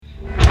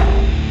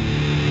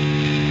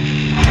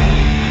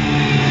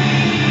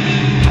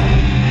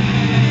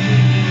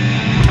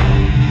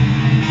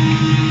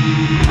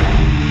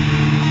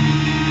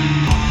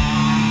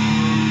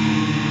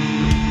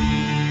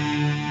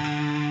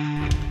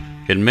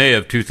In May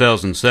of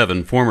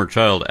 2007, former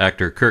child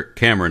actor Kirk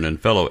Cameron and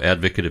fellow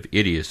advocate of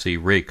idiocy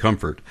Ray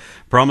Comfort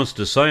promised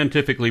to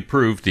scientifically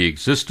prove the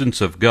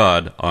existence of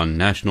God on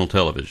national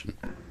television.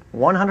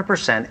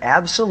 100%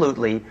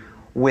 absolutely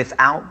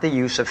without the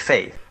use of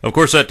faith. Of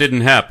course, that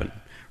didn't happen.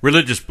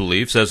 Religious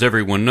beliefs, as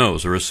everyone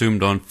knows, are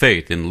assumed on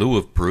faith in lieu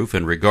of proof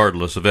and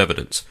regardless of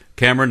evidence.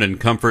 Cameron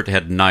and Comfort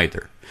had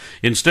neither.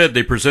 Instead,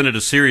 they presented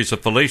a series of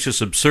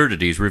fallacious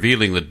absurdities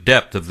revealing the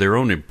depth of their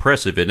own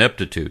impressive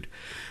ineptitude.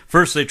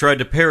 First, they tried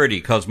to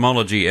parody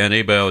cosmology and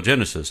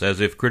abiogenesis,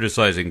 as if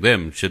criticizing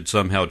them should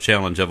somehow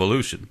challenge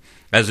evolution,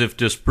 as if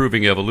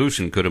disproving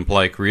evolution could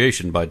imply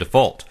creation by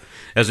default,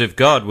 as if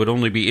God would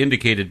only be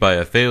indicated by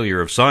a failure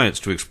of science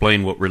to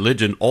explain what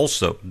religion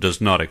also does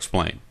not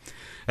explain,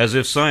 as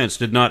if science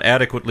did not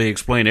adequately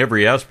explain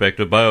every aspect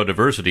of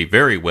biodiversity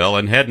very well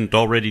and hadn't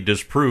already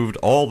disproved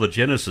all the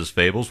Genesis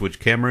fables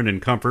which Cameron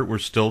and Comfort were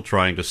still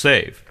trying to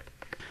save.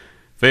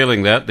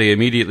 Failing that, they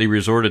immediately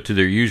resorted to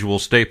their usual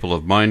staple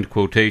of mind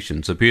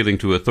quotations, appealing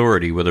to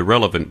authority with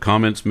irrelevant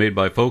comments made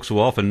by folks who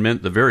often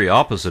meant the very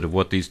opposite of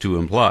what these two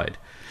implied.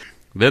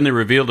 Then they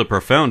revealed a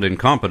profound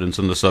incompetence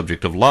on the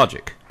subject of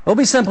logic. We'll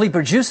be simply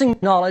producing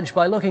knowledge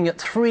by looking at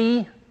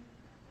three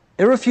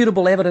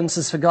irrefutable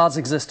evidences for God's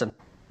existence.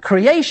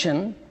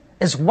 Creation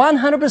is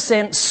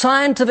 100%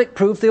 scientific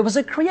proof there was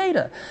a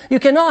creator. You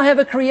cannot have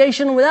a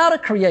creation without a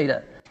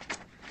creator.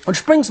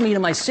 Which brings me to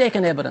my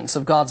second evidence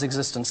of God's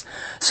existence,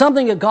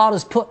 something that God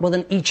has put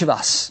within each of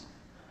us,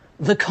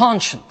 the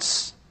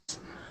conscience.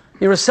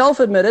 You're a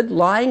self-admitted,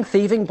 lying,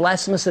 thieving,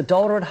 blasphemous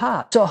adulterer at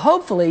heart. So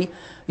hopefully,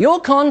 your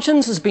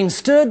conscience has been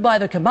stirred by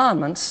the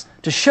commandments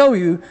to show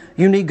you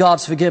need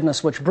God's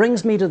forgiveness, which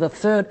brings me to the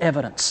third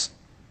evidence.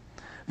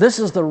 This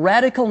is the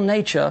radical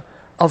nature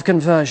of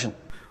conversion.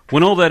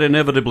 When all that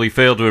inevitably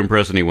failed to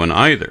impress anyone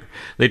either,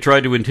 they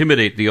tried to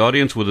intimidate the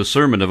audience with a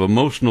sermon of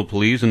emotional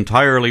pleas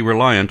entirely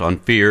reliant on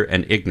fear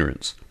and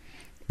ignorance.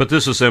 But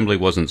this assembly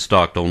wasn't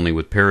stocked only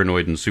with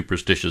paranoid and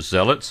superstitious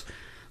zealots.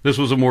 This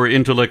was a more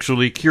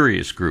intellectually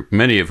curious group,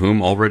 many of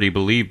whom already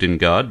believed in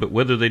God, but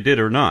whether they did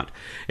or not,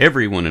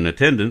 everyone in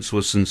attendance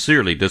was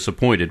sincerely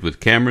disappointed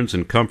with Cameron's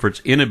and Comfort's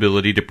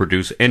inability to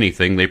produce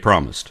anything they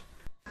promised.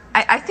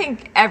 I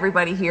think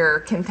everybody here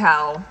can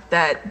tell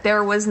that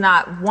there was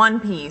not one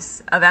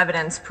piece of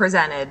evidence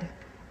presented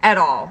at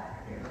all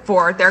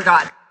for their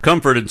God.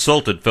 Comfort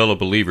insulted fellow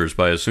believers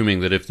by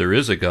assuming that if there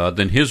is a God,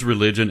 then his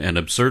religion and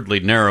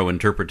absurdly narrow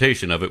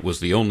interpretation of it was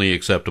the only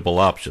acceptable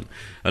option,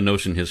 a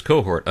notion his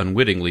cohort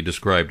unwittingly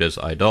described as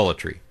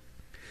idolatry.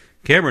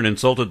 Cameron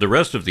insulted the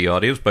rest of the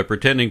audience by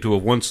pretending to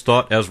have once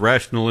thought as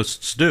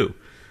rationalists do,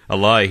 a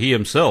lie he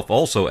himself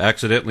also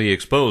accidentally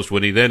exposed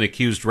when he then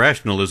accused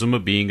rationalism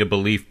of being a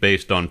belief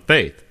based on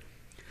faith.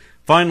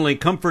 Finally,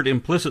 Comfort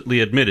implicitly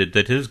admitted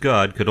that his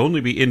God could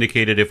only be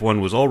indicated if one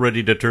was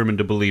already determined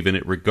to believe in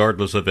it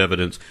regardless of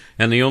evidence,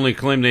 and the only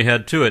claim they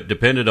had to it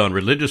depended on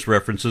religious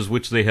references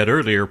which they had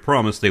earlier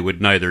promised they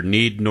would neither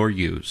need nor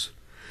use.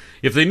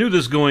 If they knew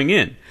this going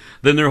in,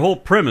 then their whole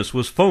premise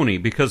was phony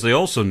because they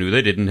also knew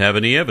they didn't have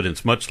any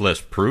evidence, much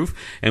less proof,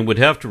 and would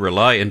have to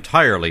rely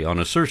entirely on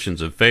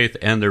assertions of faith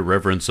and their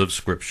reverence of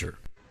Scripture.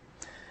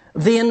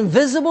 The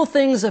invisible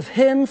things of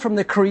Him from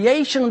the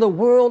creation of the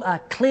world are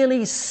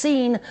clearly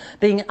seen,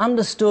 being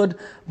understood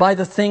by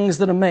the things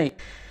that are made.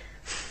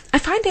 I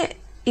find it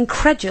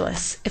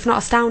incredulous, if not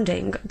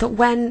astounding, that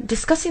when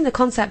discussing the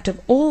concept of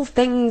all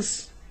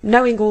things,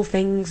 knowing all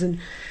things, and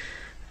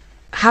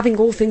having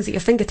all things at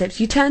your fingertips,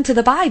 you turn to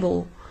the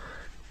Bible,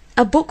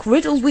 a book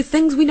riddled with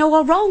things we know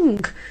are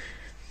wrong.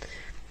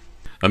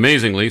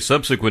 Amazingly,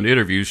 subsequent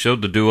interviews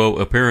showed the duo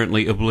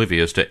apparently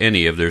oblivious to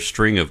any of their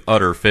string of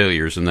utter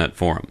failures in that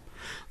forum.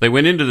 They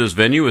went into this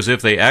venue as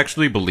if they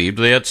actually believed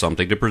they had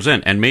something to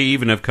present, and may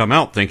even have come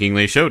out thinking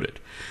they showed it.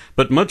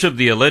 But much of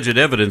the alleged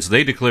evidence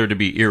they declared to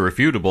be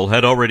irrefutable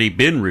had already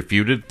been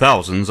refuted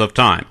thousands of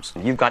times.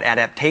 You've got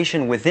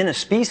adaptation within a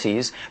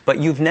species, but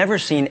you've never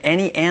seen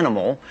any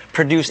animal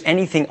produce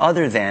anything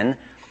other than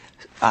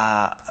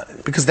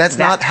because that's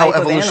not how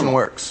evolution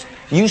works.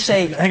 You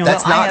say,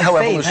 that's not how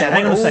evolution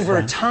works.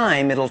 Over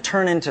time it'll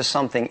turn into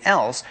something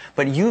else,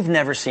 but you've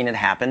never seen it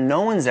happen.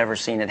 No one's ever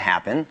seen it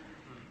happen.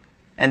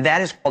 And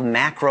that is called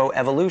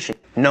macroevolution.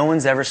 No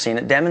one's ever seen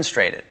it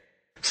demonstrated.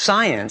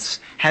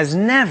 Science has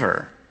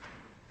never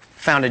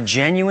found a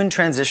genuine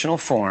transitional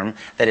form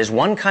that is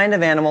one kind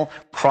of animal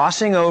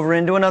crossing over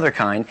into another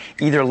kind,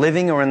 either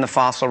living or in the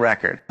fossil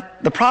record.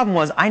 The problem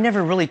was I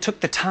never really took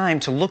the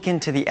time to look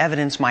into the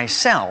evidence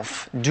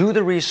myself, do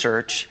the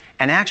research,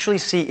 and actually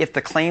see if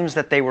the claims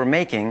that they were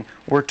making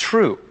were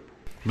true.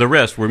 The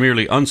rest were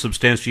merely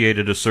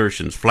unsubstantiated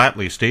assertions,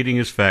 flatly stating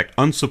as fact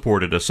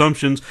unsupported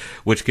assumptions,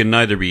 which can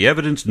neither be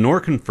evidenced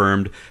nor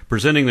confirmed,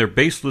 presenting their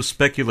baseless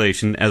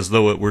speculation as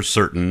though it were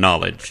certain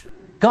knowledge.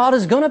 God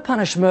is going to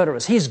punish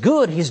murderers. He's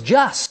good. He's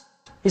just.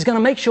 He's going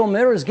to make sure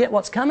murderers get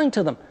what's coming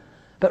to them.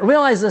 But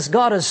realize this,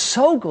 God is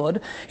so good,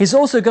 He's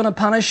also going to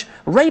punish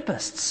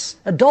rapists,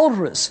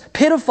 adulterers,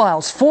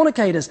 pedophiles,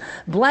 fornicators,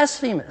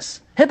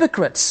 blasphemers,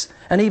 hypocrites,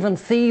 and even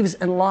thieves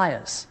and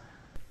liars.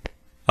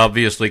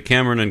 Obviously,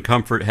 Cameron and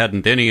Comfort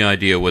hadn't any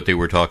idea what they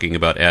were talking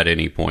about at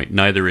any point,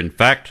 neither in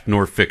fact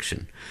nor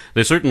fiction.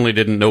 They certainly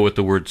didn't know what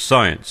the words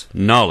science,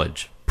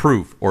 knowledge,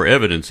 proof, or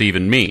evidence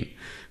even mean.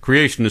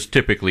 Creationists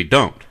typically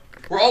don't.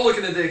 We're all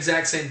looking at the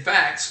exact same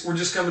facts, we're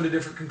just coming to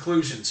different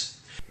conclusions.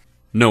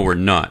 No, we're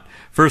not.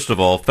 First of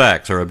all,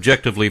 facts are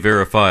objectively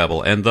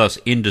verifiable and thus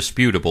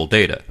indisputable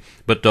data.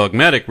 But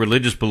dogmatic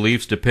religious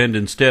beliefs depend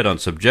instead on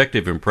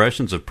subjective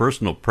impressions of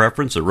personal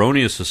preference,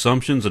 erroneous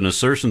assumptions, and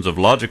assertions of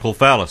logical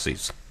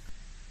fallacies.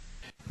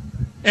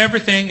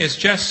 Everything is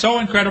just so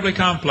incredibly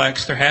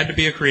complex, there had to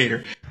be a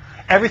creator.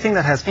 Everything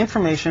that has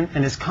information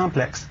and is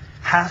complex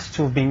has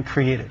to have been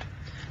created.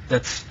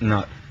 That's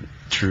not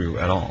true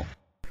at all.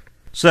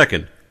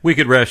 Second, we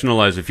could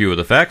rationalize a few of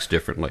the facts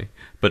differently,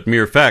 but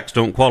mere facts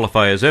don't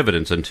qualify as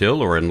evidence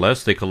until or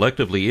unless they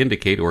collectively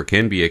indicate or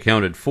can be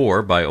accounted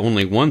for by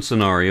only one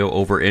scenario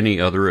over any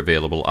other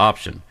available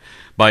option.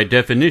 By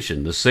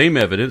definition, the same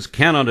evidence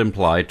cannot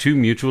imply two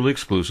mutually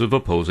exclusive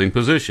opposing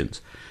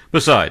positions.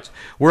 Besides,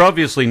 we're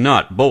obviously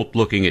not both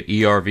looking at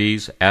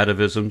ERVs,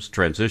 atavisms,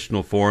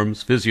 transitional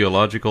forms,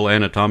 physiological,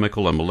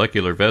 anatomical, and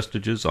molecular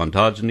vestiges,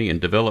 ontogeny and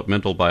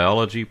developmental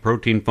biology,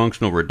 protein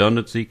functional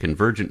redundancy,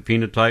 convergent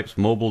phenotypes,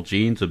 mobile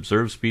genes,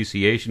 observed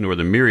speciation, or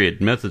the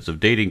myriad methods of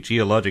dating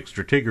geologic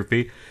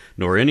stratigraphy,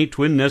 nor any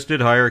twin-nested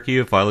hierarchy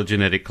of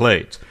phylogenetic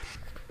clades.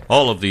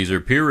 All of these are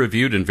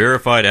peer-reviewed and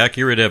verified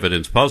accurate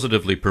evidence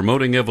positively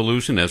promoting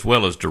evolution as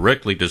well as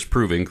directly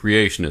disproving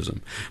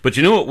creationism. But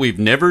you know what we've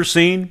never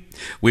seen?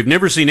 We've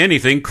never seen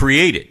anything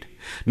created.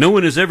 No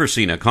one has ever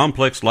seen a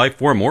complex life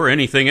form or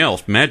anything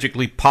else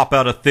magically pop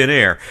out of thin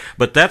air,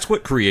 but that's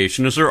what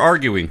creationists are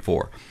arguing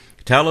for.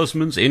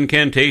 Talismans,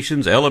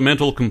 incantations,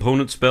 elemental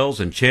component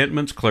spells,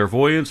 enchantments,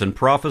 clairvoyance, and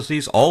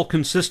prophecies all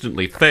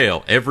consistently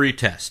fail every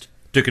test.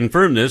 To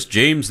confirm this,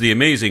 James the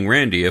Amazing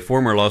Randi, a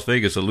former Las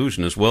Vegas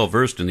illusionist well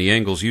versed in the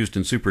angles used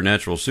in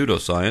supernatural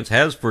pseudoscience,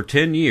 has for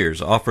 10 years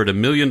offered a $1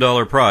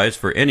 million prize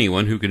for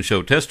anyone who can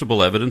show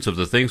testable evidence of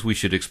the things we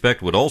should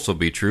expect would also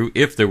be true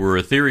if there were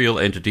ethereal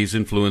entities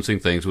influencing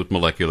things with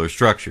molecular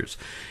structures.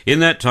 In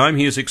that time,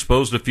 he has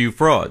exposed a few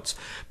frauds,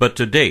 but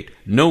to date,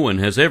 no one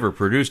has ever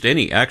produced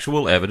any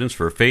actual evidence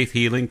for faith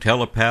healing,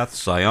 telepaths,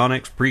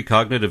 psionics,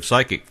 precognitive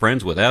psychic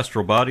friends with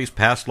astral bodies,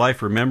 past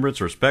life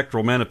remembrance, or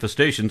spectral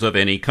manifestations of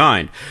any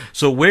kind.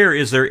 So where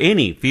is there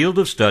any field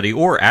of study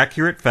or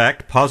accurate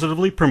fact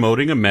positively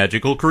promoting a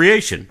magical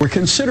creation? We're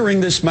considering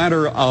this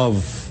matter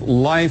of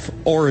life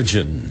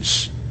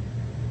origins,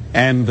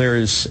 and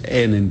there's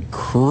an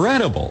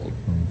incredible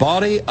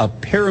body, a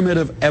pyramid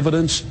of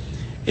evidence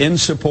in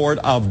support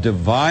of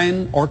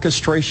divine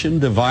orchestration,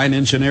 divine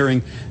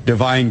engineering,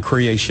 divine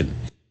creation.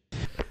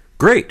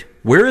 Great.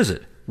 Where is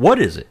it? What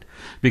is it?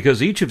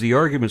 Because each of the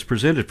arguments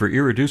presented for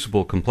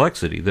irreducible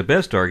complexity, the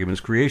best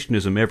arguments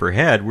creationism ever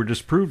had, were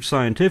disproved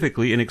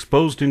scientifically and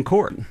exposed in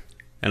court.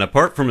 And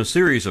apart from a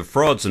series of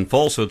frauds and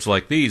falsehoods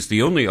like these,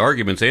 the only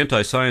arguments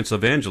anti-science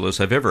evangelists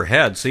have ever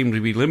had seem to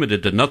be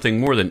limited to nothing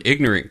more than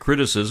ignorant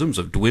criticisms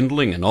of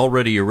dwindling and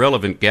already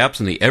irrelevant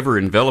gaps in the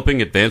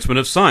ever-enveloping advancement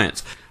of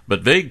science.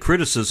 But vague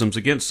criticisms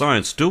against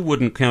science still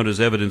wouldn't count as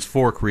evidence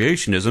for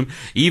creationism,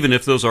 even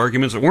if those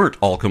arguments weren't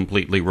all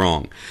completely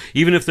wrong.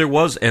 Even if there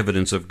was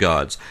evidence of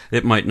gods,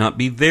 it might not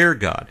be their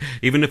God.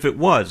 Even if it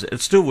was, it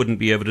still wouldn't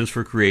be evidence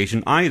for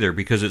creation either,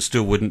 because it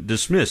still wouldn't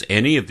dismiss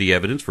any of the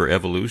evidence for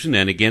evolution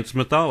and against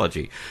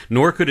mythology.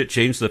 Nor could it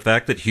change the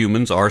fact that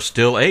humans are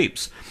still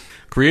apes.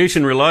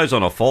 Creation relies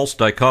on a false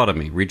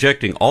dichotomy,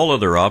 rejecting all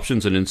other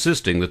options and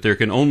insisting that there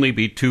can only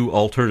be two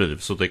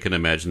alternatives, so they can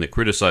imagine that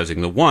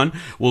criticizing the one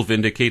will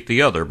vindicate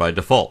the other by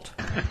default.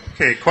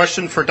 Okay,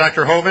 question for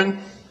Dr. Hovind.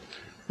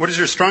 What is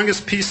your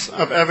strongest piece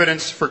of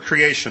evidence for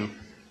creation?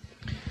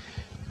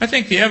 I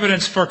think the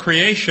evidence for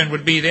creation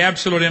would be the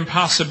absolute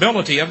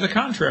impossibility of the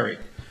contrary.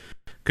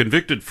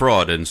 Convicted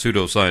fraud and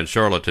pseudoscience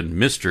charlatan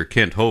Mr.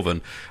 Kent Hovind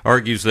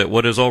argues that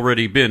what has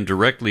already been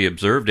directly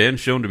observed and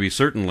shown to be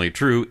certainly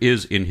true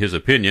is, in his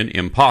opinion,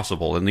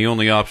 impossible, and the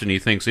only option he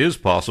thinks is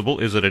possible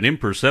is that an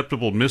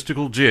imperceptible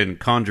mystical jinn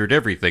conjured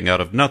everything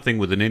out of nothing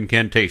with an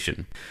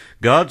incantation.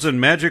 Gods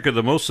and magic are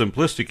the most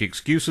simplistic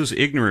excuses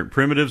ignorant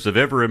primitives have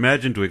ever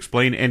imagined to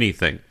explain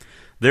anything.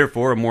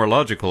 Therefore, a more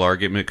logical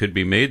argument could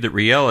be made that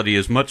reality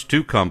is much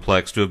too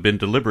complex to have been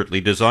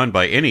deliberately designed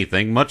by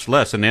anything, much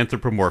less an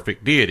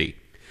anthropomorphic deity.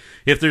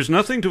 If there's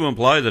nothing to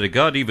imply that a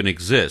god even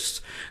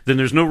exists, then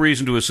there's no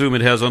reason to assume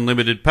it has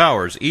unlimited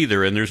powers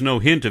either, and there's no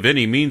hint of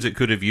any means it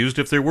could have used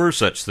if there were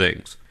such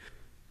things.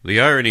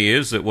 The irony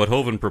is that what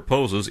Hovind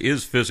proposes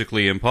is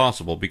physically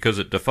impossible because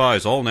it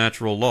defies all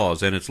natural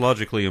laws, and it's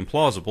logically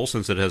implausible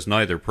since it has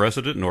neither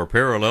precedent nor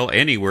parallel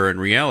anywhere in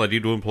reality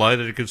to imply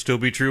that it could still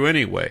be true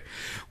anyway.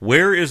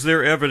 Where is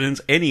there evidence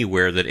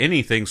anywhere that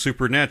anything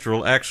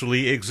supernatural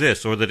actually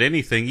exists, or that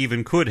anything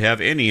even could have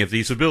any of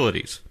these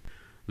abilities?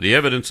 The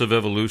evidence of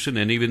evolution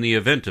and even the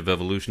event of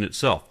evolution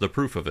itself, the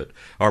proof of it,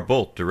 are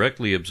both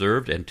directly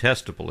observed and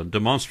testable and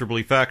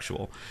demonstrably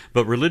factual.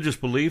 But religious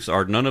beliefs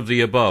are none of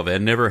the above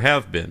and never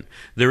have been.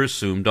 They're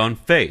assumed on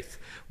faith.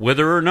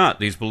 Whether or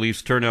not these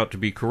beliefs turn out to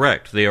be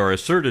correct, they are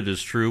asserted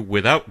as true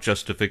without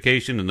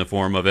justification in the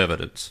form of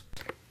evidence.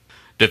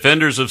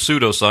 Defenders of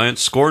pseudoscience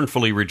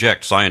scornfully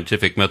reject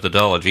scientific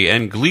methodology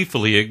and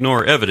gleefully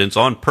ignore evidence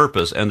on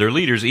purpose, and their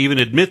leaders even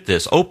admit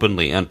this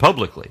openly and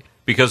publicly,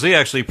 because they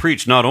actually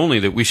preach not only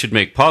that we should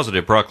make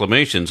positive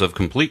proclamations of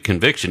complete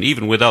conviction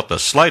even without the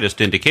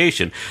slightest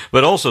indication,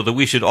 but also that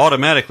we should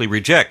automatically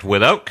reject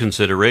without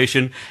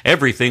consideration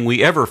everything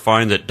we ever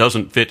find that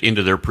doesn't fit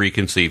into their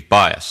preconceived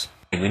bias.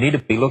 We need to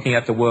be looking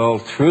at the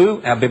world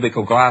through our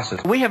biblical glasses.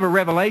 We have a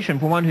revelation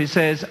from one who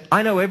says,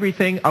 I know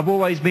everything, I've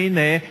always been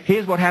there,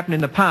 here's what happened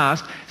in the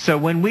past. So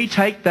when we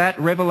take that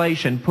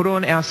revelation, put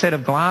on our set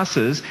of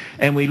glasses,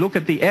 and we look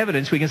at the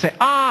evidence, we can say,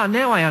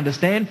 now I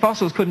understand.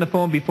 Fossils couldn't have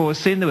formed before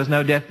sin. There was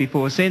no death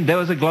before sin. There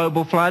was a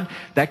global flood.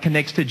 That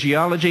connects to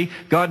geology.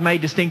 God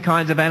made distinct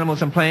kinds of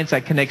animals and plants.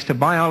 That connects to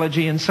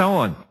biology and so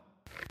on.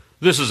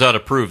 This is how to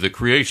prove that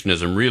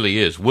creationism really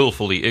is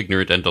willfully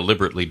ignorant and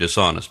deliberately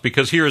dishonest,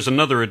 because here is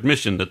another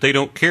admission that they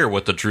don't care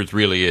what the truth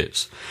really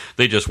is.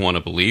 They just want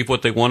to believe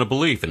what they want to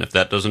believe, and if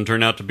that doesn't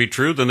turn out to be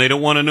true, then they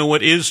don't want to know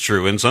what is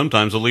true, and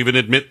sometimes they'll even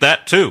admit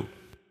that too.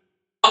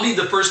 I'll be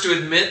the first to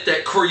admit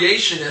that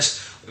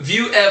creationists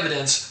view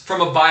evidence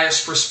from a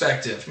biased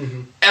perspective.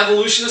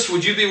 Evolutionists,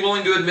 would you be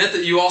willing to admit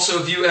that you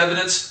also view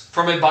evidence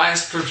from a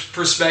biased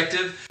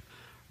perspective?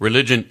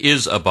 Religion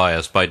is a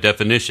bias by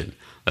definition.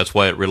 That's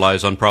why it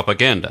relies on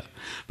propaganda.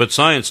 But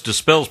science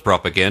dispels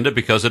propaganda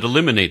because it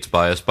eliminates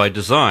bias by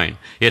design.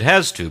 It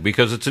has to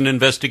because it's an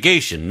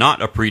investigation,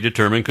 not a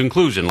predetermined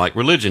conclusion like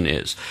religion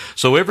is.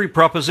 So every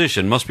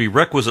proposition must be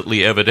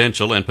requisitely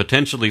evidential and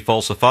potentially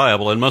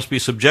falsifiable and must be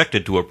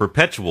subjected to a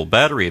perpetual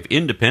battery of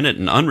independent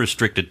and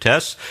unrestricted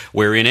tests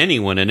wherein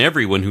anyone and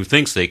everyone who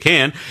thinks they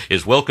can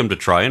is welcome to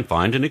try and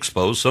find and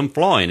expose some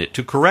flaw in it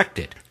to correct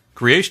it.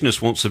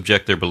 Creationists won't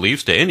subject their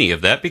beliefs to any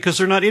of that because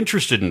they're not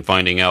interested in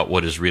finding out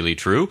what is really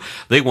true.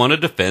 They want to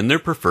defend their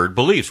preferred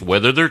beliefs,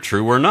 whether they're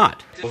true or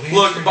not.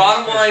 Look, the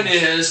bottom line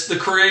is the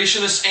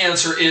creationist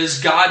answer is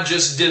God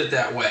just did it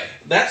that way.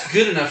 That's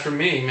good enough for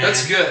me, man.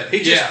 That's good.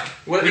 We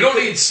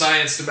don't need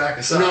science to back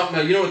us up.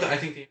 No, you know what I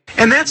think.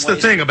 And that's the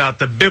thing about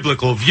the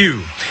biblical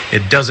view.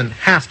 It doesn't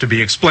have to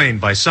be explained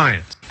by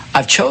science.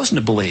 I've chosen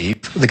to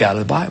believe the God of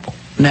the Bible.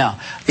 Now,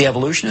 the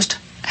evolutionist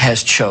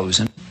has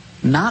chosen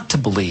not to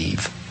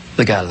believe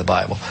the God of the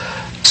Bible.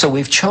 So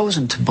we've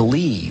chosen to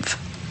believe.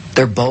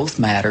 They're both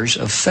matters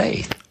of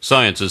faith.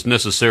 Science is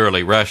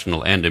necessarily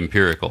rational and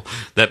empirical.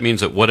 That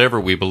means that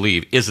whatever we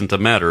believe isn't a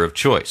matter of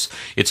choice.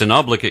 It's an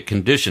obligate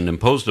condition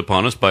imposed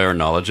upon us by our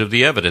knowledge of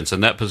the evidence,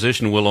 and that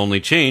position will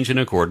only change in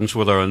accordance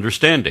with our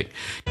understanding.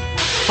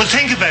 Well,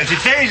 think about it.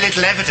 Very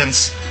little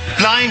evidence.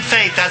 Blind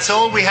faith, that's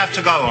all we have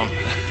to go on.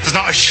 There's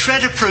not a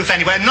shred of proof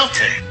anywhere,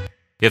 nothing.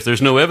 If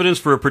there's no evidence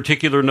for a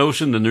particular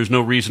notion, then there's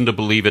no reason to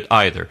believe it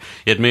either.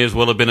 It may as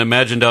well have been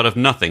imagined out of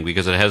nothing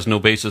because it has no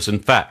basis in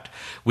fact.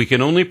 We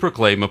can only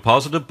proclaim a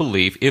positive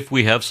belief if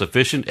we have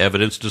sufficient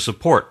evidence to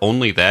support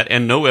only that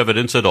and no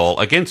evidence at all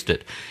against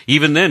it.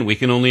 Even then, we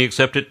can only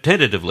accept it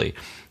tentatively,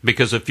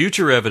 because if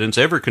future evidence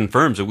ever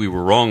confirms that we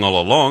were wrong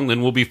all along,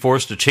 then we'll be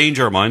forced to change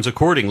our minds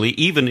accordingly,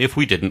 even if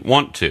we didn't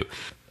want to.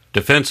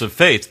 Defense of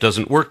faith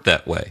doesn't work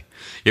that way.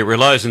 It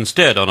relies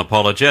instead on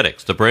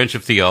apologetics, the branch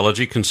of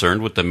theology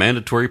concerned with the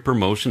mandatory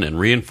promotion and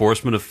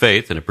reinforcement of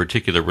faith in a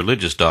particular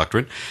religious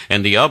doctrine,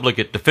 and the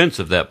obligate defense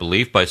of that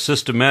belief by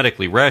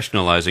systematically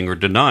rationalizing or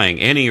denying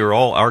any or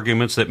all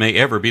arguments that may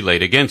ever be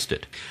laid against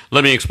it.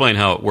 Let me explain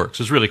how it works.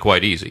 It's really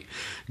quite easy.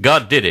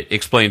 God did it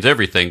explains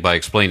everything by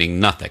explaining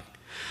nothing.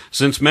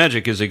 Since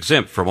magic is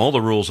exempt from all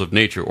the rules of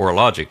nature or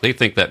logic, they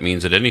think that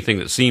means that anything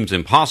that seems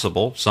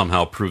impossible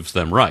somehow proves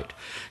them right.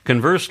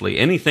 Conversely,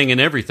 anything and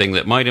everything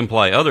that might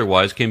imply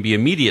otherwise can be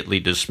immediately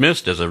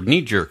dismissed as a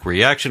knee-jerk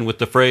reaction with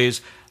the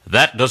phrase,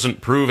 "That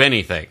doesn't prove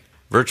anything."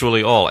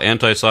 Virtually all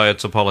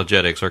anti-science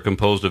apologetics are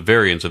composed of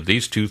variants of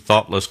these two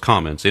thoughtless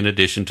comments, in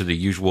addition to the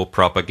usual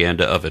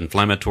propaganda of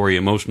inflammatory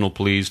emotional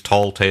pleas,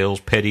 tall tales,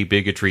 petty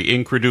bigotry,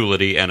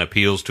 incredulity, and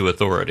appeals to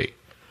authority.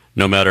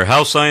 No matter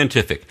how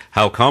scientific,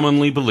 how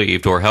commonly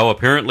believed, or how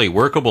apparently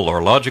workable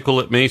or logical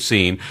it may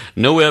seem,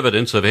 no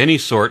evidence of any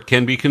sort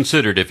can be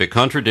considered if it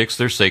contradicts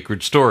their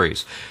sacred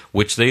stories,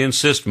 which they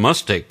insist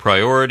must take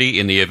priority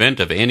in the event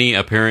of any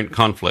apparent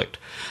conflict.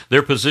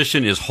 Their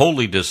position is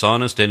wholly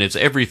dishonest, and it's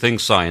everything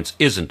science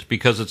isn't,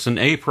 because it's an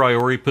a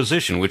priori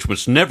position which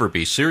must never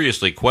be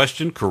seriously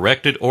questioned,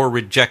 corrected, or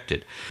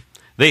rejected.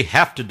 They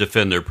have to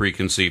defend their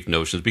preconceived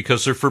notions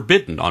because they're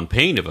forbidden, on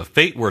pain of a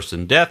fate worse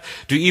than death,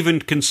 to even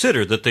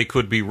consider that they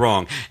could be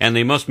wrong, and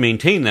they must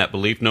maintain that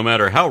belief no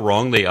matter how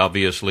wrong they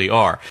obviously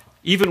are.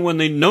 Even when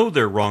they know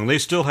they're wrong, they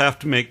still have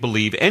to make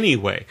believe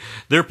anyway.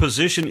 Their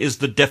position is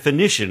the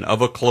definition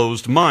of a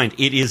closed mind.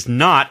 It is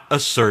not a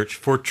search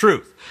for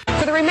truth.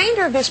 For the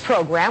remainder of this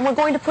program, we're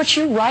going to put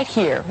you right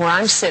here, where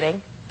I'm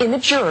sitting, in the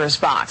juror's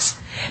box.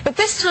 But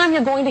this time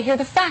you're going to hear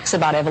the facts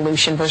about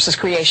evolution versus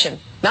creation.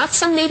 Not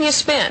some media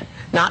spin,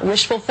 not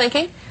wishful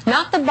thinking,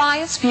 not the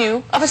biased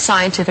view of a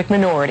scientific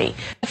minority.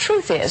 The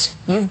truth is,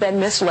 you've been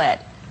misled,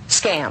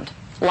 scammed,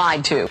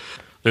 lied to.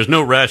 There's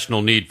no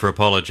rational need for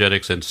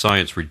apologetics, and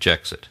science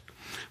rejects it.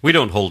 We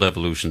don't hold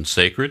evolution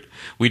sacred.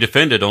 We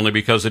defend it only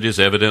because it is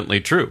evidently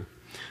true.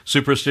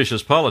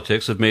 Superstitious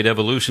politics have made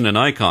evolution an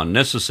icon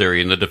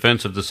necessary in the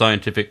defense of the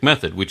scientific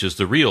method, which is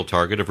the real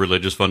target of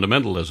religious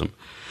fundamentalism.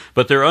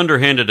 But their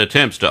underhanded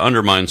attempts to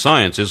undermine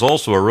science is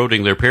also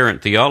eroding their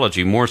parent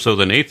theology more so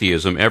than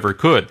atheism ever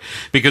could,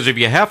 because if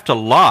you have to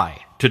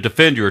lie to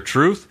defend your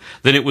truth,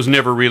 then it was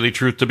never really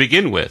truth to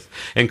begin with.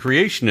 And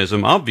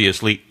creationism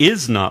obviously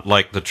is not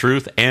like the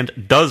truth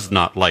and does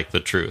not like the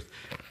truth.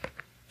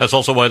 That's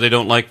also why they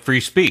don't like free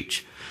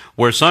speech.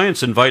 Where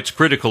science invites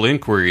critical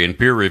inquiry and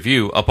peer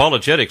review,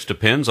 apologetics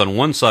depends on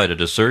one-sided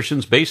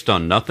assertions based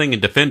on nothing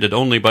and defended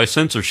only by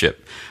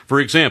censorship. For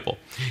example,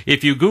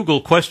 if you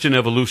Google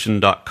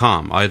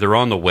questionevolution.com, either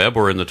on the web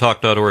or in the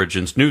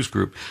Talk.Origins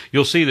newsgroup,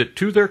 you'll see that,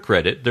 to their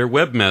credit, their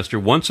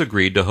webmaster once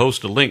agreed to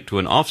host a link to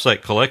an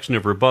off-site collection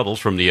of rebuttals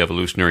from the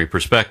evolutionary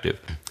perspective.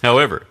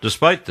 However,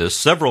 despite this,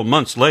 several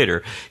months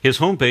later, his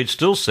homepage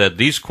still said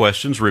these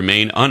questions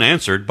remain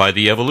unanswered by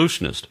the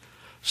evolutionist.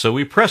 So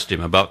we pressed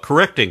him about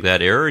correcting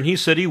that error, and he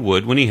said he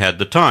would when he had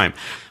the time.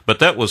 But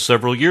that was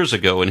several years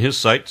ago, and his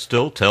site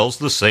still tells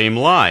the same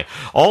lie.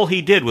 All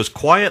he did was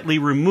quietly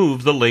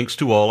remove the links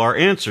to all our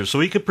answers so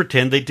he could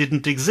pretend they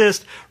didn't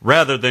exist,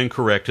 rather than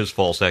correct his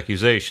false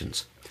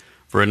accusations.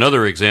 For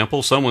another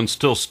example, someone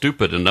still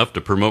stupid enough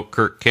to promote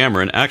Kirk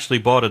Cameron actually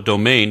bought a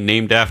domain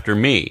named after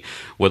me,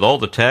 with all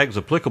the tags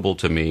applicable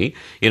to me,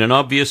 in an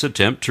obvious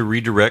attempt to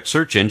redirect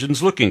search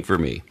engines looking for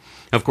me.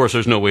 Of course,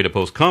 there's no way to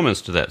post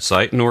comments to that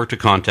site, nor to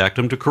contact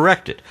them to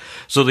correct it.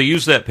 So they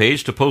use that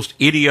page to post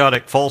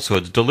idiotic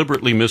falsehoods,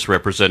 deliberately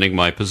misrepresenting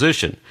my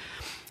position.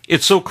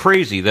 It's so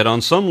crazy that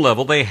on some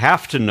level they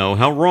have to know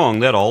how wrong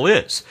that all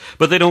is.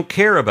 But they don't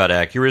care about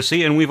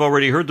accuracy, and we've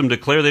already heard them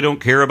declare they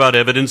don't care about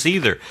evidence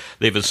either.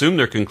 They've assumed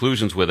their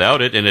conclusions without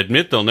it and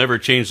admit they'll never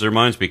change their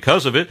minds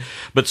because of it,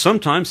 but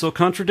sometimes they'll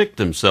contradict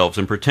themselves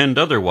and pretend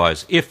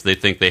otherwise if they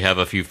think they have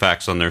a few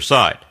facts on their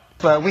side.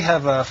 We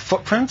have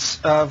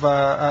footprints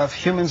of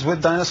humans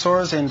with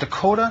dinosaurs in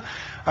Dakota.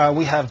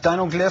 We have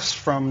dinoglyphs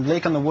from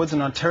Lake in the Woods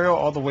in Ontario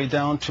all the way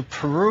down to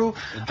Peru.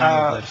 The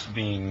dinoglyphs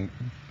being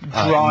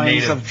drawings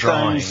native of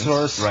drawings,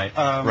 dinosaurs.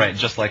 Right,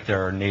 just like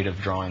there are native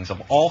drawings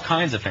of all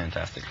kinds of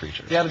fantastic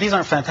creatures. Yeah, but these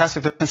aren't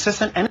fantastic. They're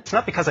consistent, and it's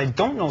not because I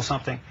don't know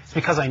something. It's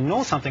because I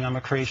know something. I'm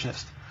a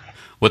creationist.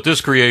 What this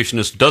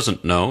creationist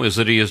doesn't know is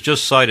that he has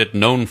just cited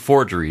known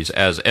forgeries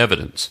as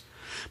evidence.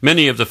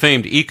 Many of the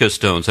famed Ica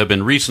stones have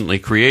been recently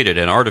created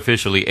and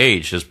artificially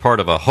aged as part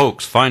of a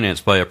hoax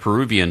financed by a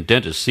Peruvian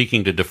dentist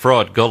seeking to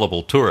defraud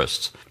gullible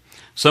tourists.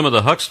 Some of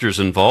the hucksters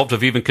involved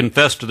have even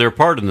confessed to their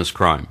part in this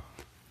crime.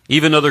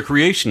 Even other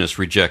creationists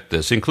reject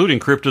this, including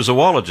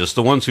cryptozoologists,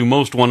 the ones who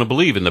most want to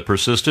believe in the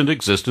persistent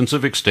existence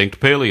of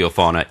extinct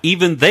paleofauna.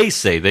 Even they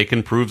say they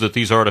can prove that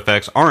these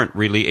artifacts aren't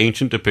really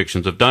ancient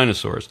depictions of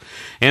dinosaurs.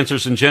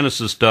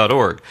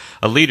 AnswersInGenesis.org,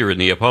 a leader in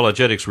the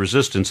apologetics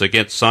resistance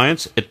against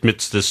science,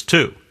 admits this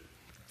too.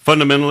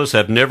 Fundamentalists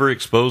have never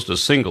exposed a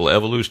single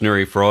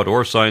evolutionary fraud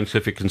or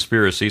scientific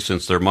conspiracy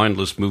since their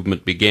mindless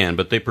movement began,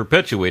 but they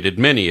perpetuated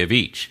many of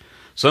each.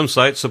 Some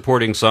sites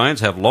supporting science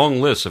have long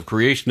lists of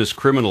creationist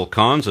criminal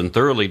cons and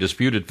thoroughly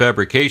disputed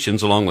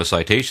fabrications, along with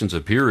citations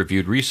of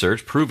peer-reviewed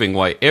research proving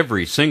why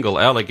every single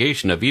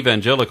allegation of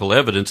evangelical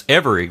evidence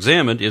ever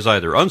examined is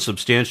either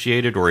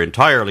unsubstantiated or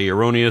entirely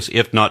erroneous,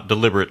 if not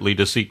deliberately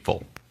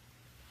deceitful.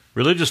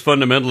 Religious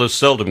fundamentalists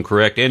seldom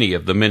correct any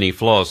of the many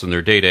flaws in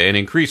their data, and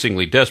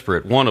increasingly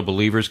desperate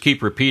wanna-believers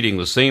keep repeating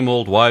the same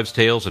old wives'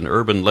 tales and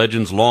urban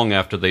legends long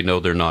after they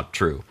know they're not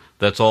true.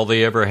 That's all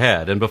they ever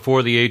had, and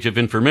before the age of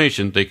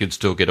information, they could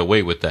still get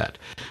away with that.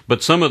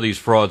 But some of these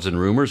frauds and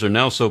rumors are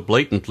now so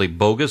blatantly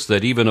bogus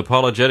that even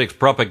apologetics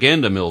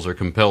propaganda mills are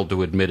compelled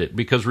to admit it,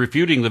 because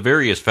refuting the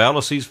various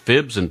fallacies,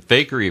 fibs, and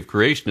fakery of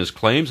creationist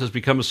claims has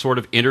become a sort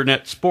of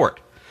internet sport.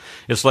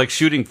 It's like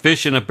shooting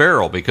fish in a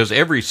barrel, because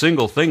every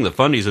single thing the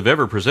fundies have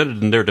ever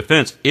presented in their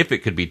defense, if it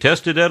could be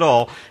tested at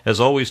all, has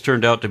always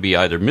turned out to be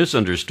either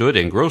misunderstood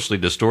and grossly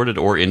distorted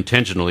or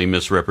intentionally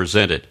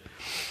misrepresented.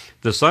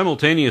 The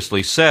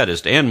simultaneously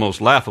saddest and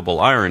most laughable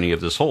irony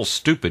of this whole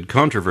stupid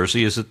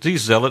controversy is that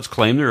these zealots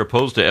claim they're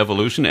opposed to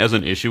evolution as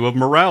an issue of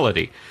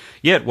morality.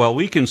 Yet, while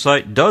we can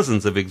cite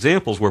dozens of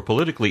examples where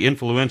politically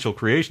influential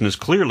creationists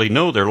clearly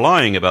know they're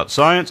lying about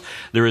science,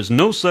 there is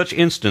no such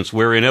instance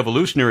wherein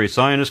evolutionary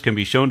scientists can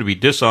be shown to be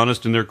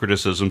dishonest in their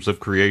criticisms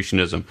of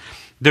creationism.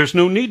 There's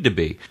no need to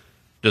be.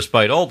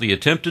 Despite all the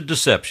attempted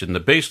deception, the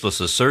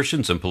baseless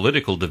assertions, and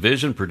political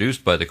division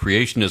produced by the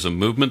creationism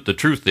movement, the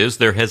truth is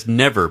there has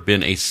never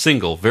been a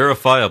single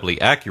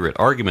verifiably accurate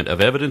argument of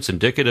evidence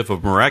indicative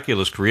of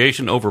miraculous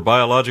creation over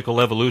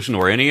biological evolution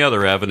or any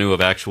other avenue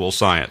of actual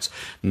science.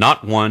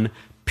 Not one.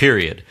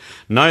 Period.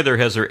 Neither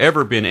has there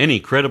ever been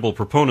any credible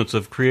proponents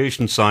of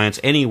creation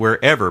science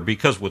anywhere ever,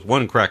 because with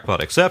one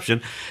crackpot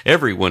exception,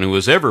 everyone who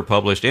has ever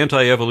published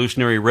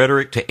anti-evolutionary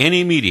rhetoric to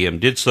any medium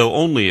did so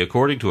only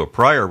according to a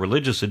prior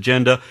religious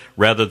agenda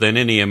rather than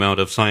any amount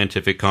of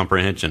scientific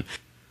comprehension.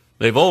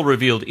 They've all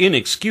revealed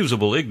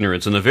inexcusable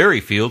ignorance in the very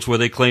fields where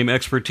they claim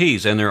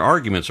expertise, and their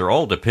arguments are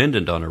all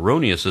dependent on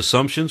erroneous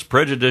assumptions,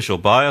 prejudicial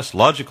bias,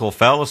 logical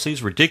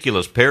fallacies,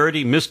 ridiculous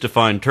parody,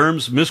 misdefined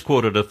terms,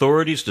 misquoted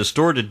authorities,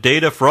 distorted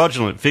data,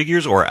 fraudulent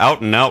figures, or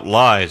out-and-out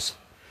lies.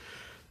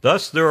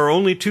 Thus, there are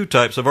only two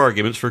types of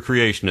arguments for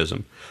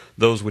creationism: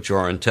 those which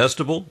are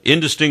untestable,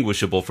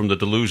 indistinguishable from the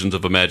delusions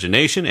of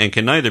imagination, and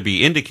can neither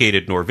be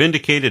indicated nor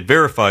vindicated,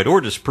 verified or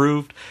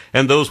disproved,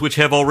 and those which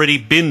have already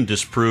been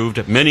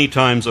disproved many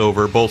times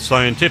over, both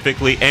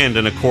scientifically and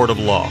in a court of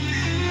law.